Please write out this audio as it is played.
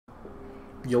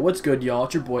Yo, what's good, y'all?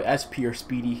 It's your boy SP or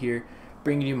Speedy here,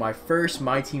 bringing you my first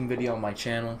My Team video on my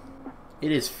channel.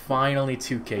 It is finally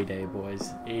 2K day,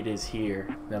 boys. It is here,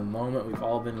 the moment we've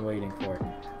all been waiting for.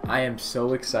 I am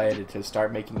so excited to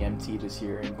start making MT this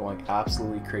year and going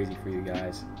absolutely crazy for you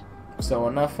guys. So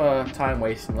enough time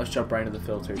wasting, let's jump right into the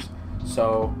filters.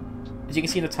 So, as you can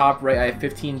see in the top right, I have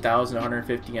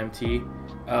 15,150 MT.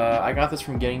 I got this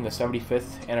from getting the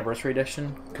 75th anniversary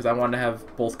edition because I wanted to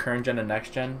have both current gen and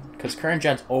next gen, because current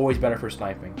gen's always better for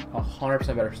sniping,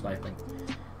 100% better for sniping.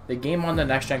 The game on the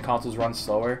next gen consoles runs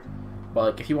slower,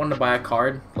 but like if you wanted to buy a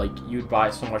card, like you'd buy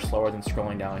it so much slower than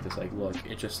scrolling down like this. Like look,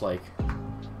 it's just like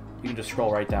you can just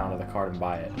scroll right down to the card and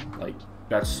buy it. Like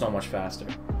that's so much faster.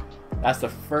 That's the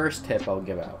first tip I'll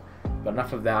give out. But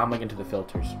enough of that, I'm gonna get into the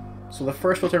filters. So the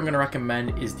first filter I'm gonna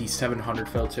recommend is the 700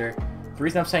 filter. The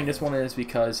reason I'm saying this one is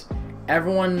because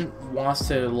everyone wants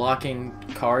to lock in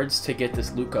cards to get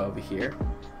this Luca over here.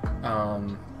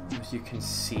 As you can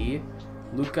see,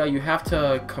 Luca, you have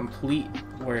to complete,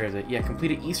 where is it? Yeah,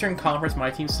 complete an Eastern Conference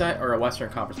My Team set or a Western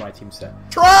Conference My Team set.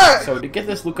 Try! So to get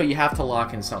this Luca, you have to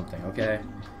lock in something, okay?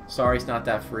 Sorry it's not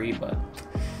that free, but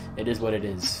it is what it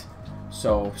is.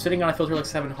 So sitting on a filter like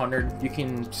 700, you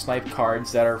can snipe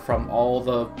cards that are from all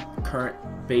the current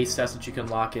base sets that you can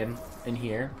lock in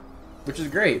here, which is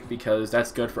great because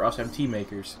that's good for us MT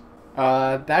makers.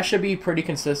 That should be pretty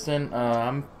consistent.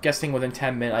 I'm guessing within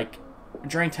 10 minutes, like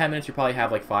during 10 minutes you probably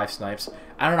have like 5 snipes.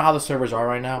 I don't know how the servers are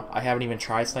right now. I haven't even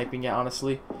tried sniping yet,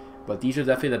 honestly, but these are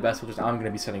definitely the best filters I'm going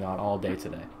to be sitting on all day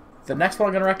today. The next one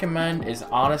I'm going to recommend is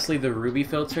honestly the Ruby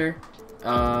filter.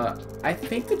 I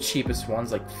think the cheapest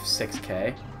one's like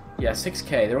 6K. Yeah,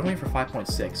 6K. They're only for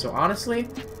 5.6. So honestly,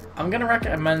 I'm going to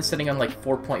recommend sitting on like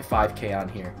 4.5K on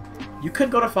here. You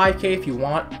could go to 5K if you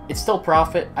want. It's still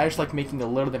profit. I just like making a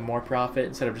little bit more profit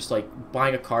instead of just like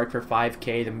buying a card for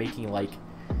 5K to making like,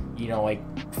 you know, like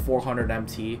 400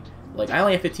 MT. Like I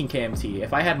only have 15K MT.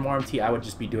 If I had more MT, I would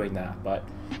just be doing that. But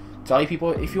to all you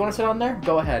people, if you want to sit on there,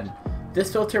 go ahead.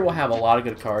 This filter will have a lot of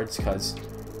good cards because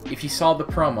if you saw the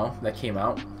promo that came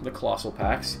out, the Colossal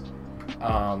packs, you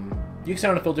can sit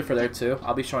on a filter for there too.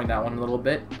 I'll be showing that one in a little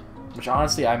bit. Which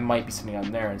honestly, I might be sitting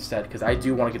on there instead because I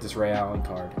do want to get this Ray Allen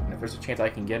card. And if there's a chance I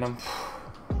can get him,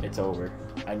 it's over.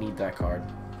 I need that card.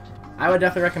 I would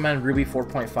definitely recommend Ruby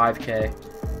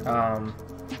 4.5K.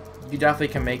 You definitely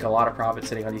can make a lot of profit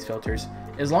sitting on these filters.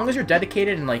 As long as you're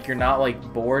dedicated and like you're not like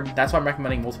bored, that's why I'm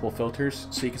recommending multiple filters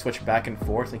so you can switch back and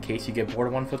forth in case you get bored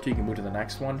of one filter, you can move to the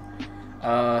next one.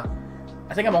 I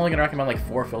think I'm only gonna recommend like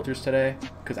 4 filters today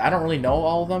because I don't really know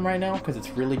all of them right now because it's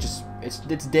really just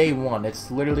it's day one.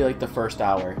 It's literally like the first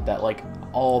hour that like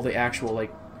all the actual like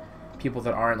people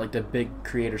that aren't like the big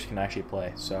creators can actually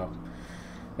play. So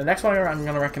the next one I'm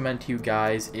gonna recommend to you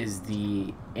guys is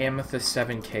the Amethyst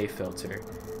 7K filter.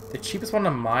 The cheapest one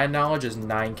to my knowledge is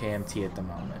 9K MT at the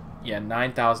moment. Yeah,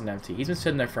 9,000 MT. He's been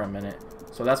sitting there for a minute,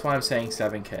 so that's why I'm saying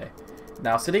 7K.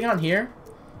 Now sitting on here,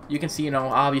 you can see, you know,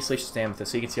 obviously it's just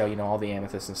Amethyst, so you can see all the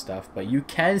Amethyst and stuff, but you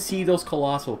can see those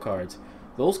Colossal cards.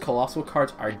 Those Colossal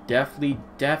cards are definitely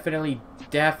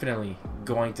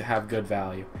going to have good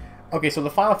value. Okay, so the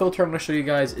final filter I'm going to show you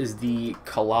guys is the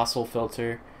Colossal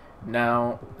filter.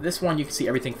 Now, this one you can see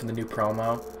everything from the new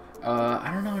promo. I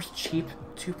don't know, it's cheap.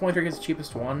 2.3 is the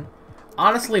cheapest one.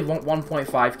 Honestly,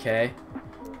 1.5K.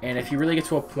 And if you really get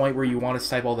to a point where you want to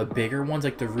snipe all the bigger ones,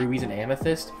 like the Rubies and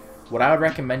Amethyst, what I would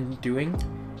recommend doing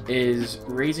is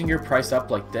raising your price up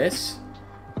like this.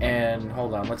 And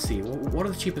hold on, let's see, what are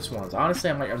the cheapest ones? Honestly,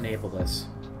 I might enable this.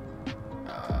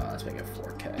 Let's make it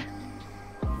 4K.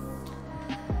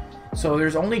 So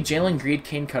there's only Jalen Greed,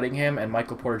 Kane Cunningham, and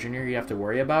Michael Porter Jr. you have to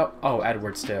worry about. Oh,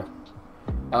 Edwards too.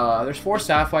 There's 4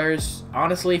 Sapphires.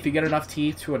 Honestly, if you get enough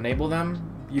teeth to enable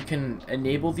them, you can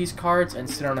enable these cards and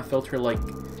sit on a filter like,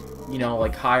 you know,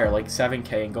 like higher, like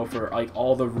 7K, and go for like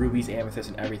all the Rubies, Amethyst,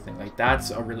 and everything. Like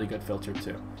that's a really good filter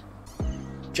too.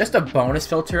 Just a bonus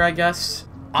filter, I guess.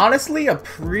 Honestly, a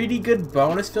pretty good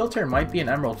bonus filter might be an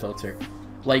Emerald filter.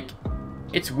 Like,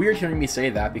 it's weird hearing me say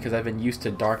that because I've been used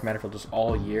to Dark Matter filters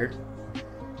all year.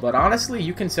 But honestly,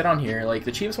 you can sit on here. Like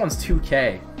the cheapest one's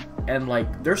 2K, and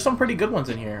like there's some pretty good ones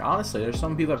in here. Honestly, there's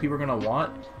some people that people are gonna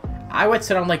want. I would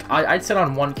sit on like I'd sit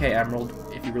on 1K Emerald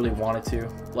if you really wanted to.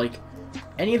 Like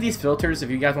any of these filters, if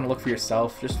you guys want to look for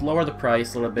yourself, just lower the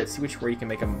price a little bit, see which way you can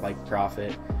make them like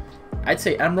profit. I'd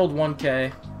say Emerald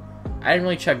 1K. I didn't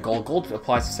really check Gold. Gold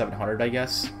applies to 700, I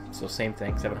guess. So same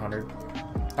thing, 700.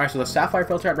 Alright, so the Sapphire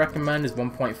filter I'd recommend is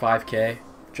 1.5K.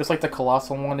 Just like the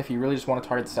Colossal one, if you really just want to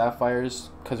target the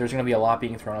Sapphires, because there's going to be a lot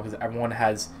being thrown out, because everyone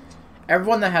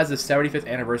that has the 75th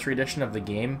anniversary edition of the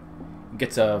game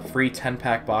gets a free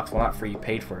 10-pack box. Well, not free, you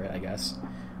paid for it, I guess.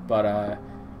 But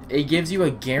it gives you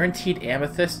a guaranteed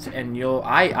amethyst, and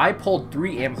I pulled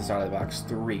 3 amethysts out of the box.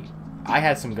 3. I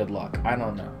had some good luck. I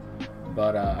don't know,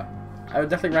 but I would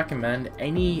definitely recommend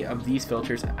any of these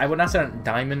filters. I would not sit on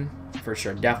diamond for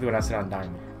sure. Definitely would not sit on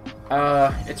diamond.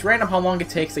 It's random how long it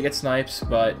takes to get snipes,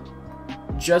 but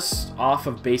just off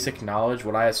of basic knowledge,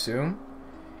 what I assume,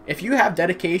 if you have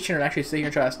dedication and actually sit here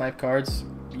and try to snipe cards,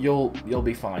 you'll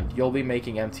be fine. You'll be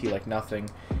making MT like nothing.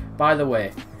 By the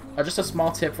way, just a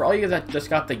small tip for all you guys that just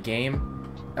got the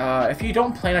game, if you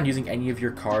don't plan on using any of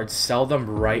your cards, sell them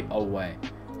right away.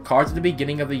 Cards at the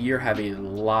beginning of the year have a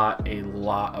lot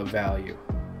of value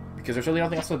because there's really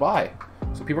nothing else to buy.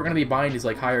 So people are going to be buying these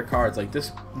like higher cards, like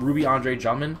this Ruby Andre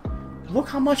Drummond. Look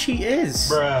how much he is.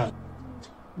 Bruh.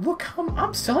 Look how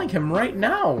I'm selling him right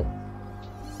now.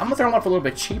 I'm gonna throw him up a little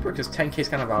bit cheaper because 10k is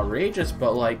kind of outrageous,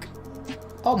 but like,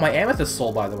 oh, my amethyst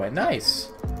sold, by the way. Nice.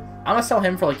 I'm gonna sell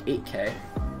him for like 8k.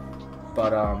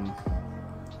 But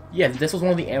yeah, this was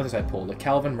one of the amethysts I pulled. The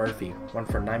Calvin Murphy went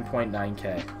for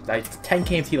 9.9k.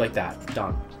 10k MT like that.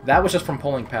 Done. That was just from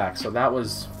pulling packs. So that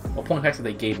was, well, pulling packs that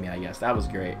they gave me, I guess. That was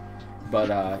great.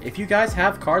 But if you guys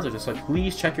have cards like this, like,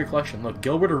 please check your collection. Look,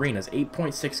 Gilbert Arenas,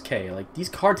 8.6k. Like, these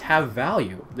cards have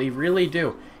value. They really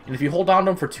do. And if you hold on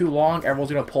to them for too long,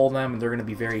 everyone's going to pull them, and they're going to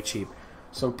be very cheap.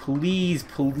 So please,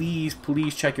 please,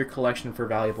 please check your collection for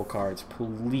valuable cards.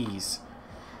 Please.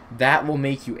 That will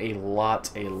make you a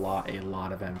lot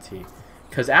of MT.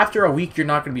 Because after a week, you're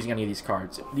not going to be using any of these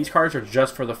cards. These cards are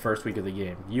just for the first week of the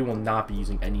game. You will not be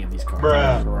using any of these cards.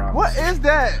 Bruh. What is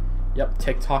that? Yep,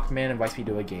 TikTok man invites me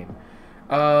to a game.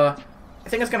 I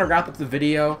think that's going to wrap up the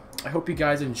video. I hope you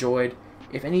guys enjoyed.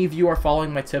 If any of you are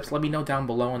following my tips, let me know down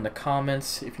below in the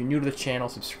comments. If you're new to the channel,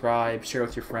 subscribe, share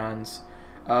with your friends.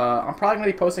 I'm probably going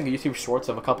to be posting a YouTube Shorts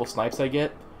of a couple snipes I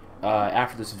get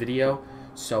after this video.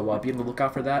 So be on the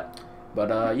lookout for that.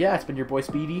 But yeah, it's been your boy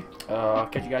Speedy. I'll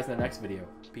catch you guys in the next video.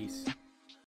 Peace.